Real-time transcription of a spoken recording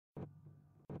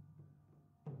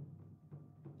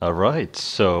Alright,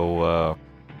 so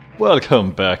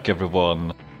welcome back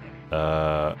everyone.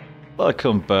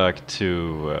 Welcome back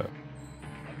to,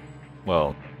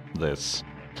 well, this.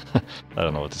 I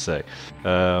don't know what to say.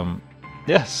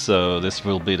 Yeah, so this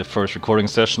will be the first recording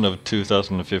session of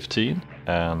 2015,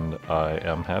 and I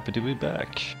am happy to be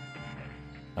back.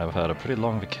 I've had a pretty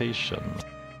long vacation.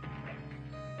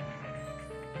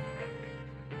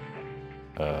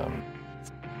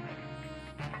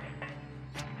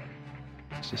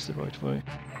 Is this the right way?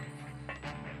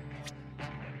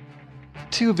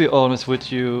 To be honest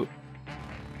with you,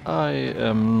 I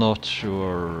am not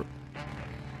sure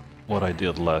what I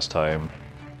did last time.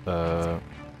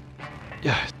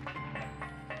 Yeah,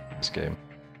 this game.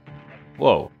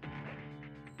 Whoa.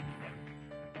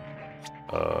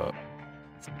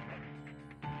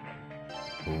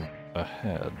 Move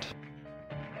ahead.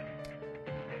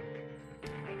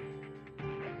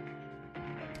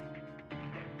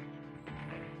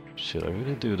 Should I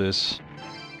really do this?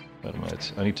 Wait a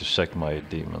minute, I need to check my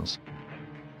demons.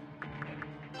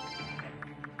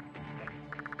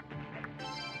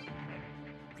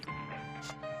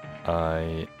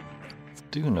 I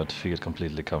do not feel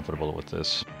completely comfortable with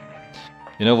this.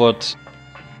 You know what?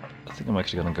 I think I'm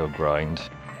actually gonna go grind.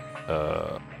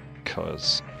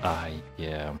 Cause I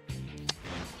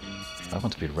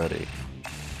want to be ready.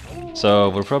 So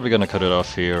we're probably gonna cut it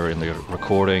off here in the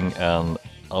recording, and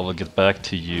I will get back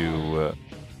to you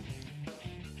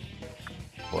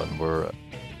when we're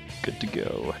good to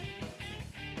go.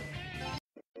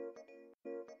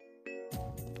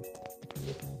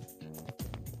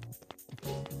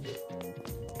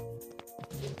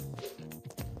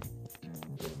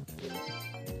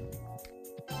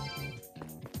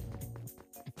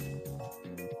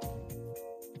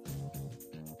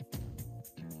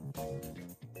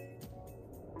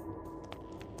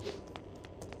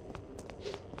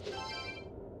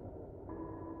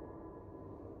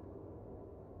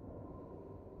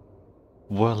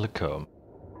 Welcome,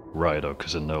 Raidou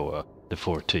Kuzunoha, the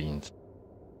 14th.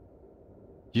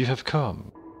 You have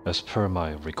come, as per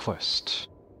my request.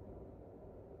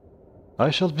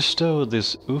 I shall bestow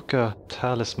this Uka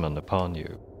talisman upon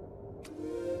you.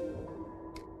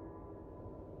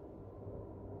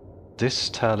 This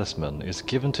talisman is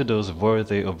given to those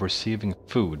worthy of receiving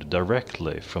food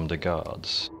directly from the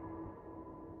gods.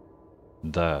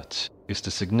 That is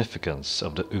the significance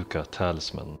of the Uka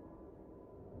talisman.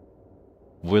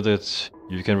 With it,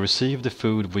 you can receive the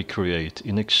food we create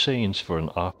in exchange for an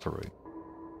offering.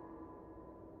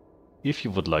 If you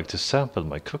would like to sample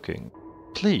my cooking,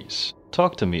 please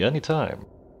talk to me anytime.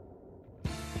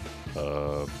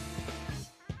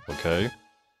 Okay.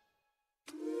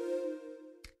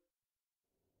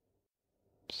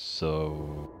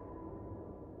 So...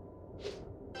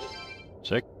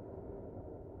 check.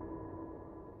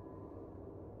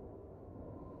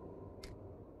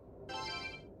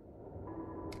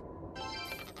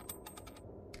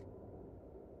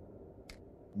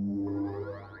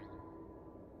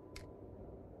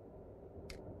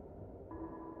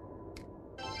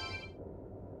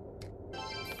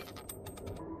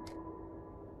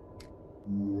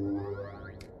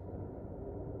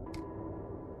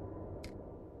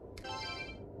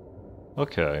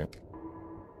 Okay.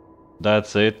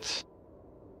 That's it.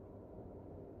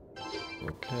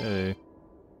 Okay.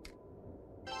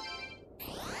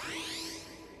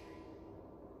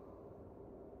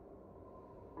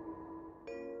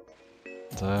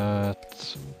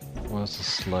 That was a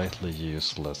slightly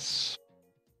useless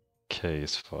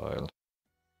case file.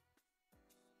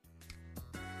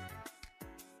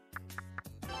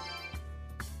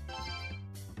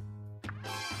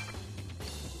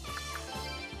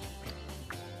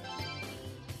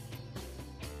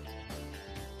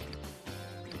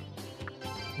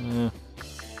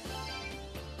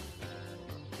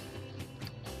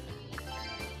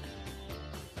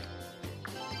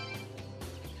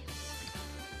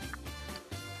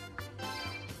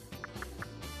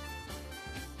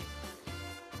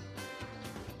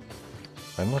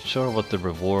 I'm not sure what the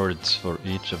rewards for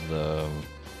each of them.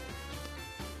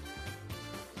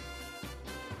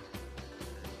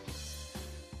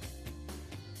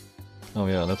 Oh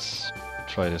yeah, let's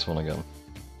try this one again.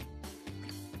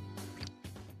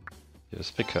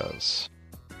 Just because.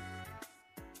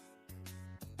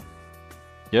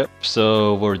 Yep,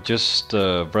 so we're just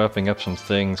wrapping up some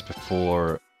things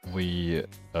before we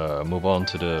move on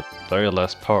to the very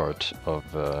last part of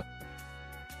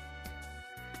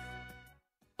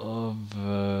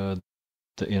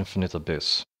the Infinite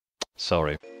Abyss.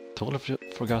 Sorry, totally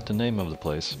forgot the name of the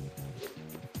place.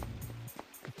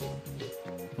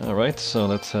 Alright, so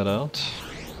let's head out.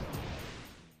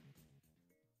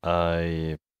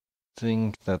 I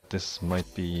think that this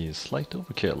might be slight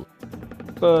overkill.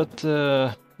 But,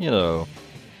 you know,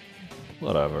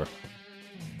 whatever.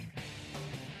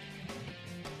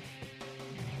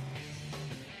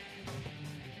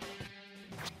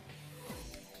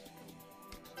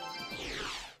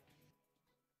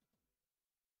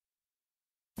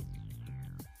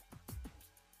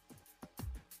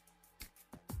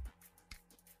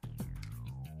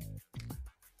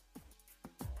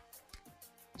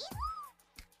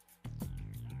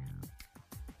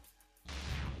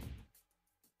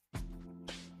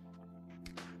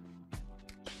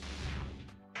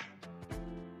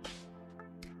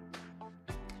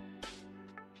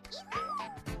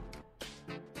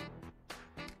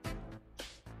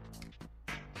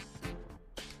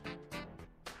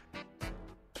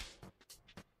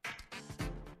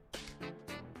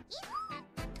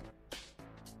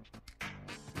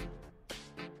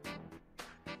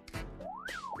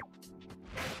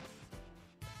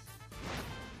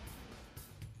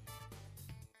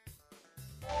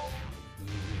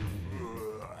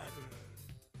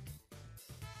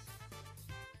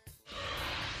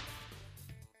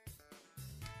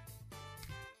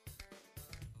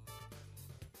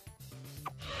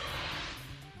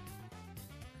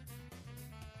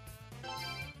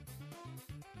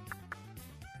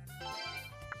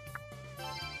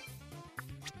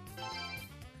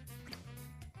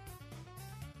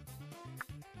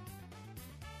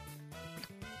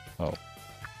 Oh.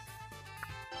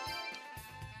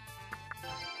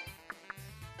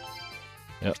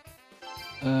 Yep.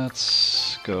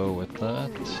 Let's go with that.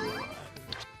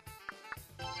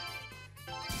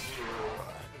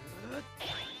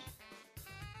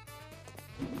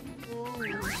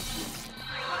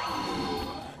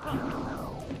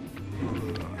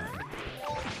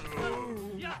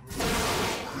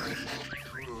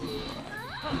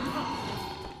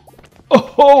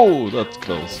 Oh, that's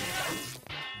close.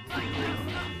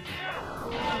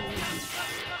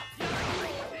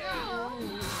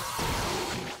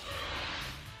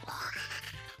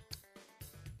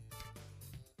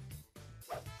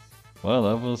 Well,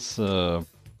 that was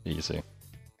easy.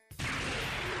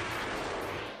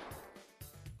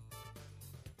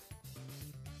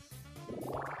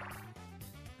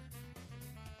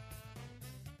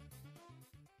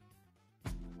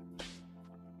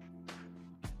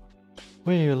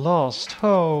 We lost,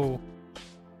 ho!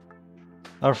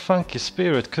 Our funky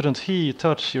spirit couldn't he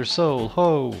touch your soul,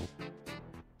 ho!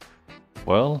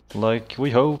 Well, like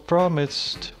we ho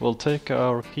promised, we'll take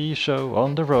our he show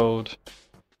on the road.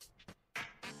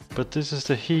 But this is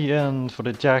the he end for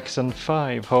the Jackson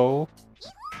 5, ho!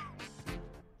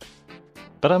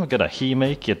 But I'm gonna he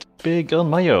make it big on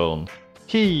my own.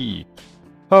 He!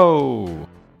 Ho!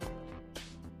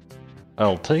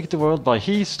 I'll take the world by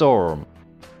he storm.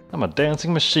 I'm a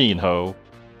dancing machine, ho!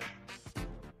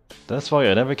 That's why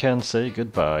I never can say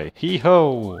goodbye. He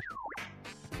ho!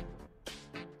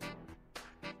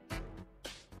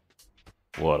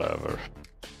 Whatever.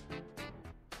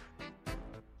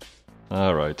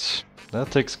 Alright,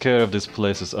 that takes care of this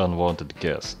place's unwanted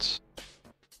guests.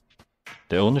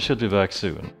 The owner should be back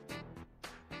soon.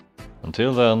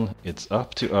 Until then, it's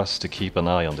up to us to keep an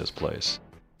eye on this place.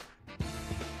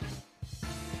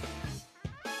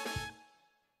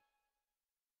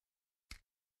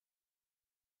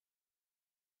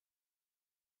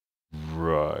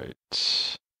 Right.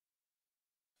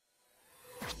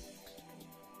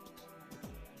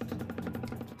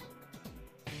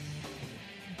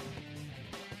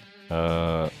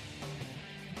 Are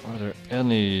there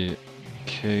any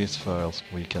case files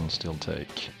we can still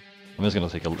take? I'm just gonna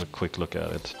take a quick look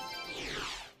at it.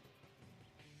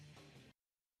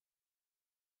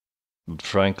 But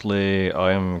frankly,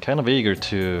 I'm kind of eager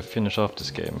to finish off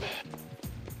this game.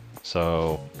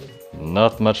 So,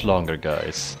 not much longer,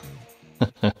 guys.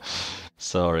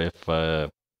 Sorry if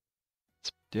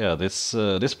yeah, this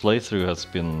playthrough has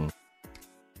been,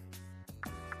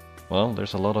 well,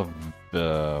 there's a lot of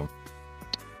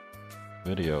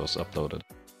videos uploaded.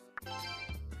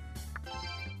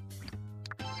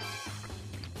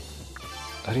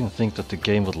 I didn't think that the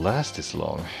game would last this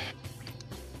long.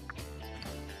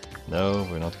 No,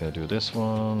 we're not gonna do this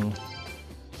one.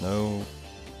 No.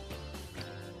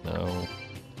 No.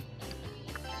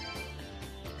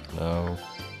 No.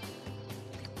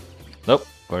 Nope,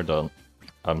 we're done.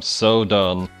 I'm so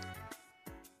done.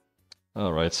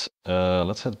 Alright,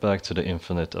 let's head back to the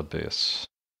Infinite Abyss.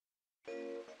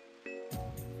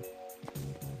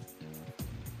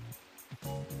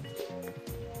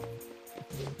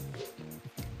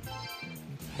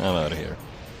 I'm out of here.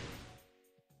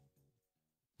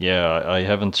 Yeah, I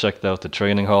haven't checked out the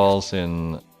training halls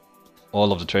in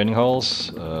all of the training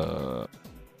halls.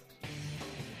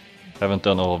 Haven't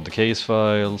done all of the case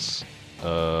files.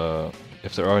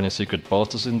 If there are any secret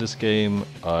bosses in this game,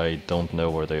 I don't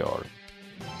know where they are.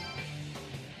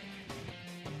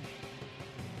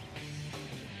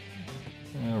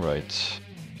 Alright.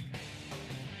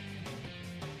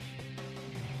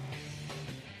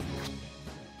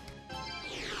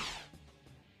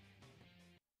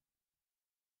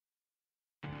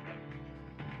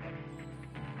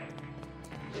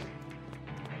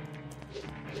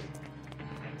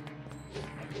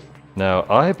 Now,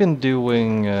 I've been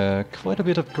doing quite a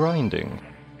bit of grinding,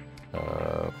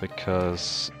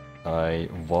 because I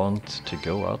want to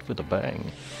go out with a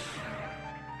bang.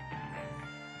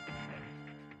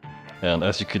 And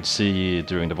as you could see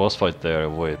during the boss fight there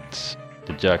with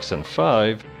the Jackson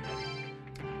 5,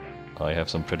 I have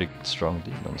some pretty strong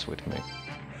demons with me.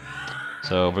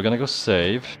 So we're gonna go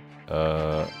save.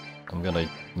 I'm gonna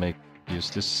use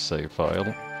this save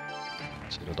file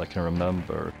so that I can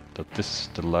remember that this is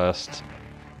the last...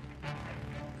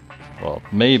 Well,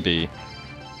 maybe...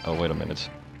 Oh, wait a minute.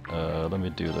 Let me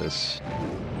do this.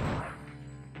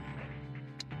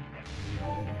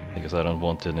 Because I don't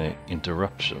want any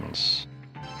interruptions.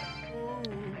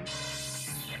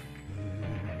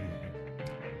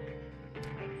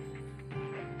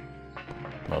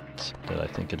 Not that I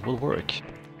think it will work.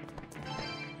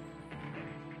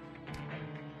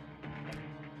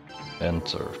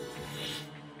 Enter.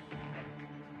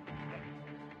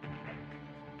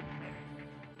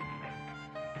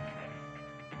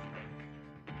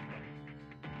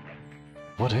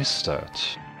 What is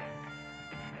that?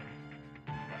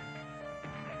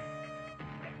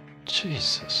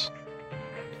 Jesus.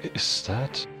 Is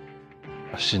that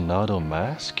a Shinado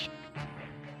mask?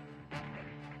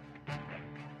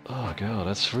 Oh god,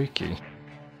 that's freaky.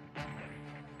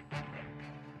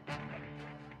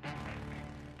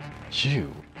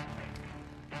 You.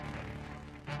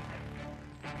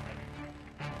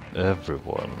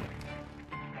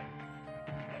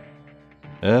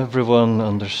 Everyone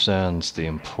understands the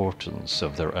importance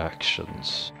of their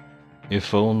actions,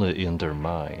 if only in their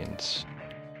minds.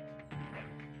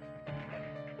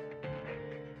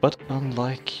 But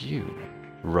unlike you,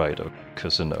 Raidou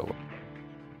Kuzunoha,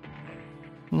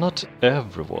 not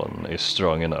everyone is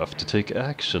strong enough to take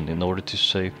action in order to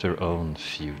shape their own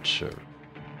future.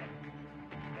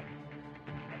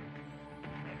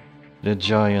 The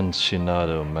giant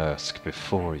Shinado mask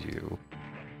before you,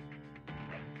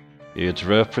 it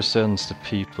represents the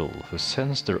people who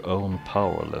sense their own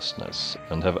powerlessness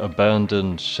and have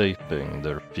abandoned shaping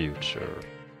their future.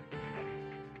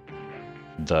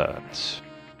 That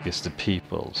is the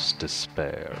people's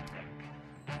despair.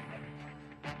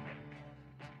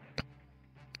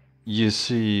 You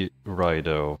see,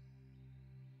 Raidou,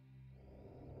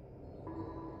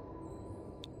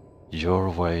 your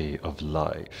way of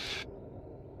life,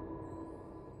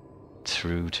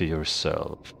 true to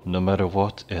yourself, no matter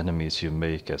what enemies you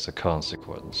make as a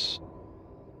consequence,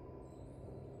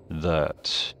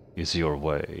 that is your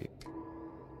way.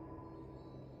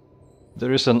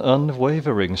 There is an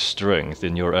unwavering strength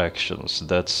in your actions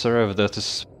that serve as a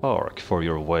spark for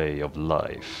your way of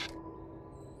life.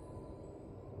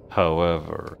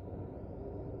 However,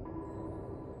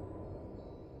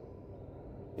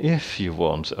 if you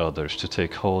want others to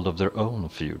take hold of their own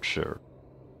future,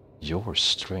 your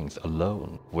strength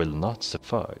alone will not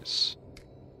suffice.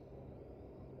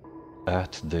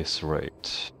 At this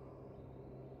rate,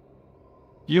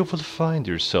 you will find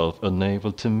yourself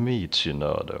unable to meet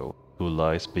Shinado, who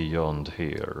lies beyond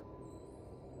here.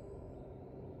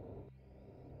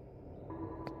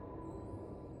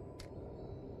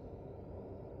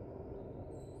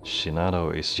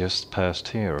 Shinado is just past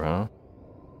here, huh?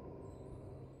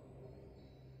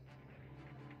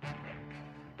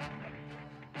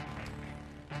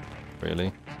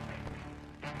 Really?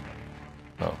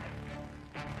 Oh.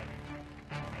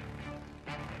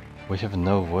 We have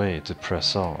no way to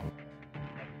press on.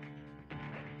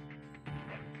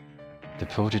 The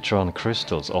Positron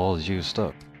crystals all used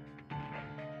up.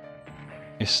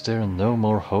 Is there no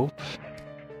more hope?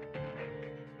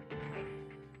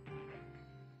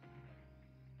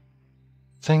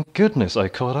 Thank goodness I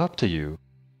caught up to you.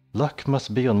 Luck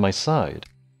must be on my side.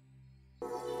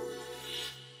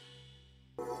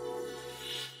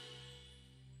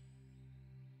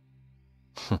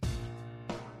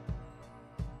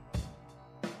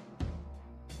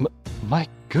 My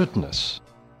goodness,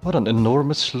 what an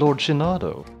enormous Lord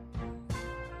Shinado.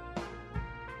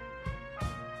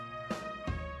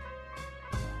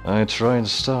 I tried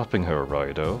stopping her,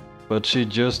 Raidou, but she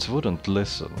just wouldn't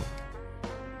listen.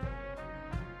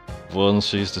 Once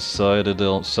she's decided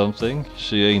on something,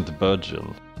 she ain't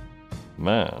budging.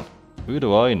 Man, who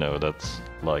do I know that's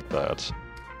like that?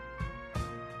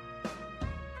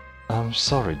 I'm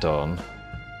sorry, Dawn,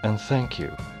 and thank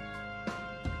you.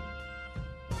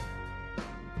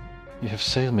 You have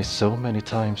sailed me so many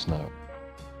times now,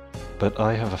 but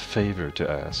I have a favor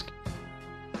to ask.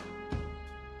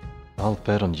 I'll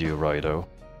bet on you, Raidou.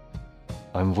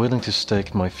 I'm willing to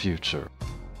stake my future.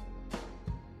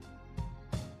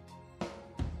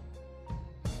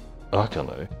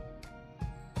 Akane.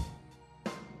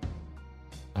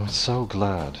 I'm so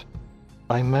glad.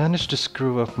 I managed to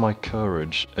screw up my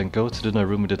courage and go to the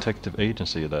Narumi Detective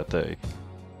Agency that day.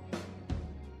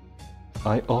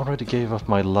 I already gave up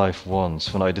my life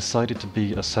once when I decided to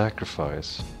be a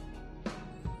sacrifice.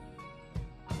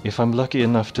 If I'm lucky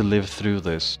enough to live through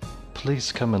this,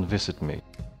 please come and visit me.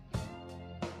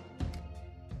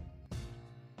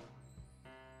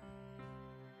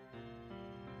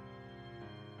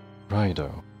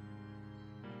 Raidou,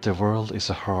 the world is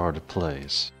a hard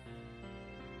place.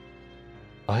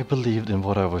 I believed in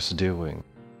what I was doing,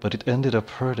 but it ended up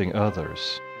hurting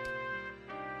others.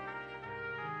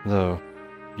 Though,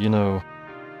 you know,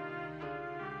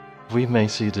 we may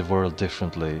see the world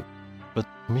differently, but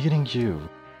meeting you,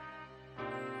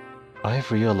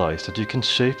 I've realized that you can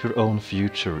shape your own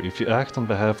future if you act on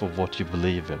behalf of what you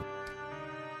believe in.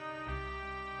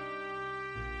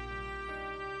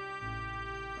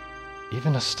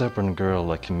 Even a stubborn girl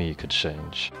like me could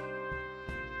change.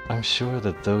 I'm sure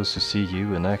that those who see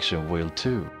you in action will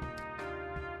too.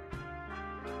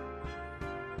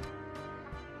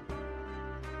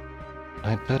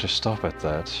 I'd better stop at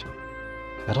that.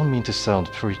 I don't mean to sound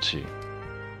preachy.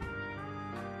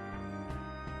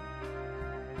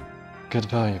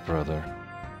 Goodbye, brother.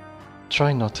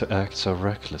 Try not to act so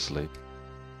recklessly.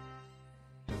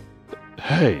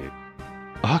 Hey!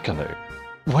 Akane!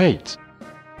 Wait!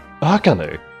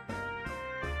 Akane!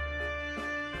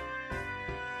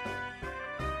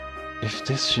 If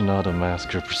this Shinado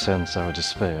mask represents our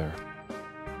despair,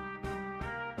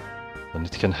 then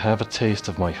it can have a taste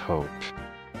of my hope,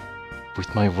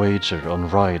 with my wager on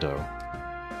Raidou.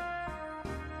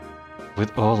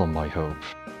 With all of my hope,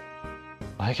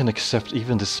 I can accept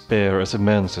even despair as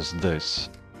immense as this.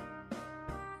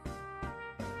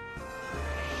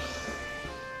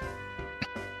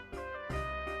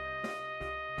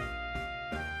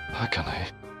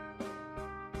 Akane.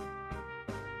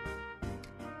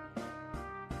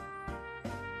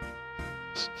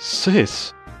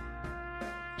 Sis!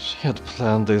 She had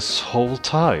planned this whole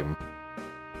time.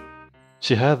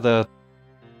 She had that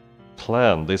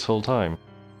plan this whole time.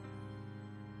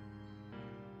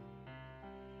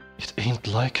 It ain't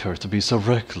like her to be so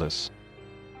reckless.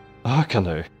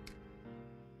 Akane.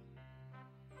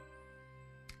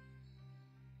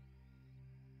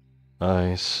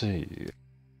 I see.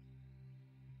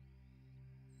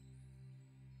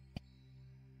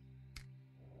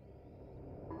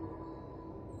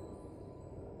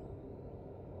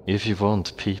 If you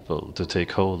want people to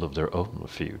take hold of their own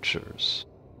futures,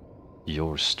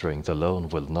 your strength alone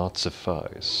will not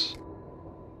suffice.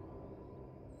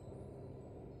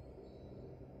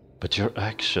 But your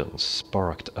actions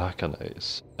sparked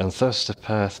Akane's, and thus the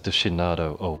path to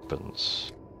Shinado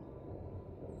opens.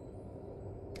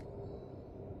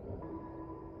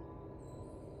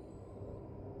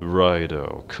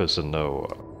 Raidou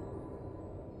Kuzunoha.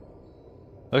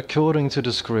 According to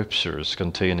the scriptures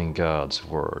containing God's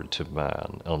word to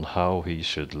man on how he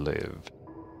should live,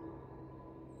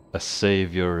 a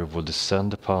savior will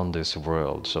descend upon this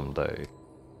world someday.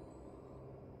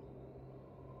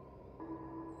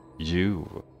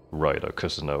 You, Raidou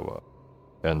Kuzunoha,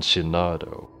 and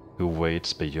Shinado, who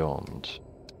waits beyond.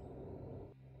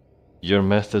 Your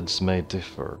methods may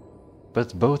differ,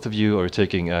 but both of you are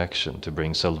taking action to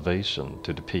bring salvation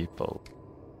to the people.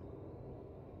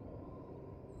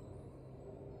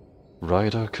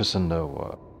 Raidou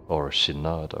Kuzunoha, or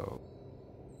Shinado,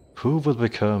 who will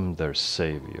become their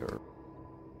savior?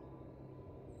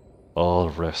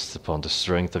 All rests upon the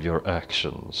strength of your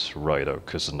actions, Raidou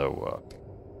Kuzunoha.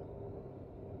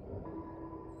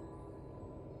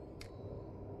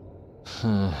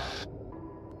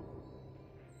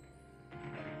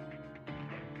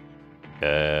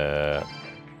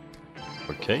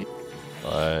 Okay.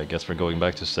 I guess we're going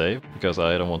back to save, because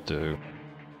I don't want to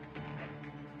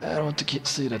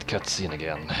see that cutscene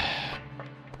again.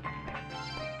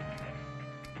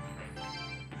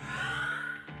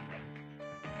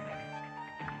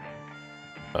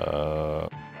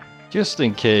 Just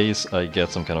in case I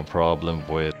get some kind of problem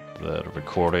with the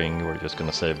recording, we're just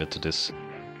gonna save it to this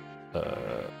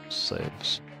save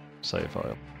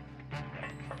file.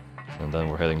 And then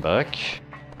we're heading back.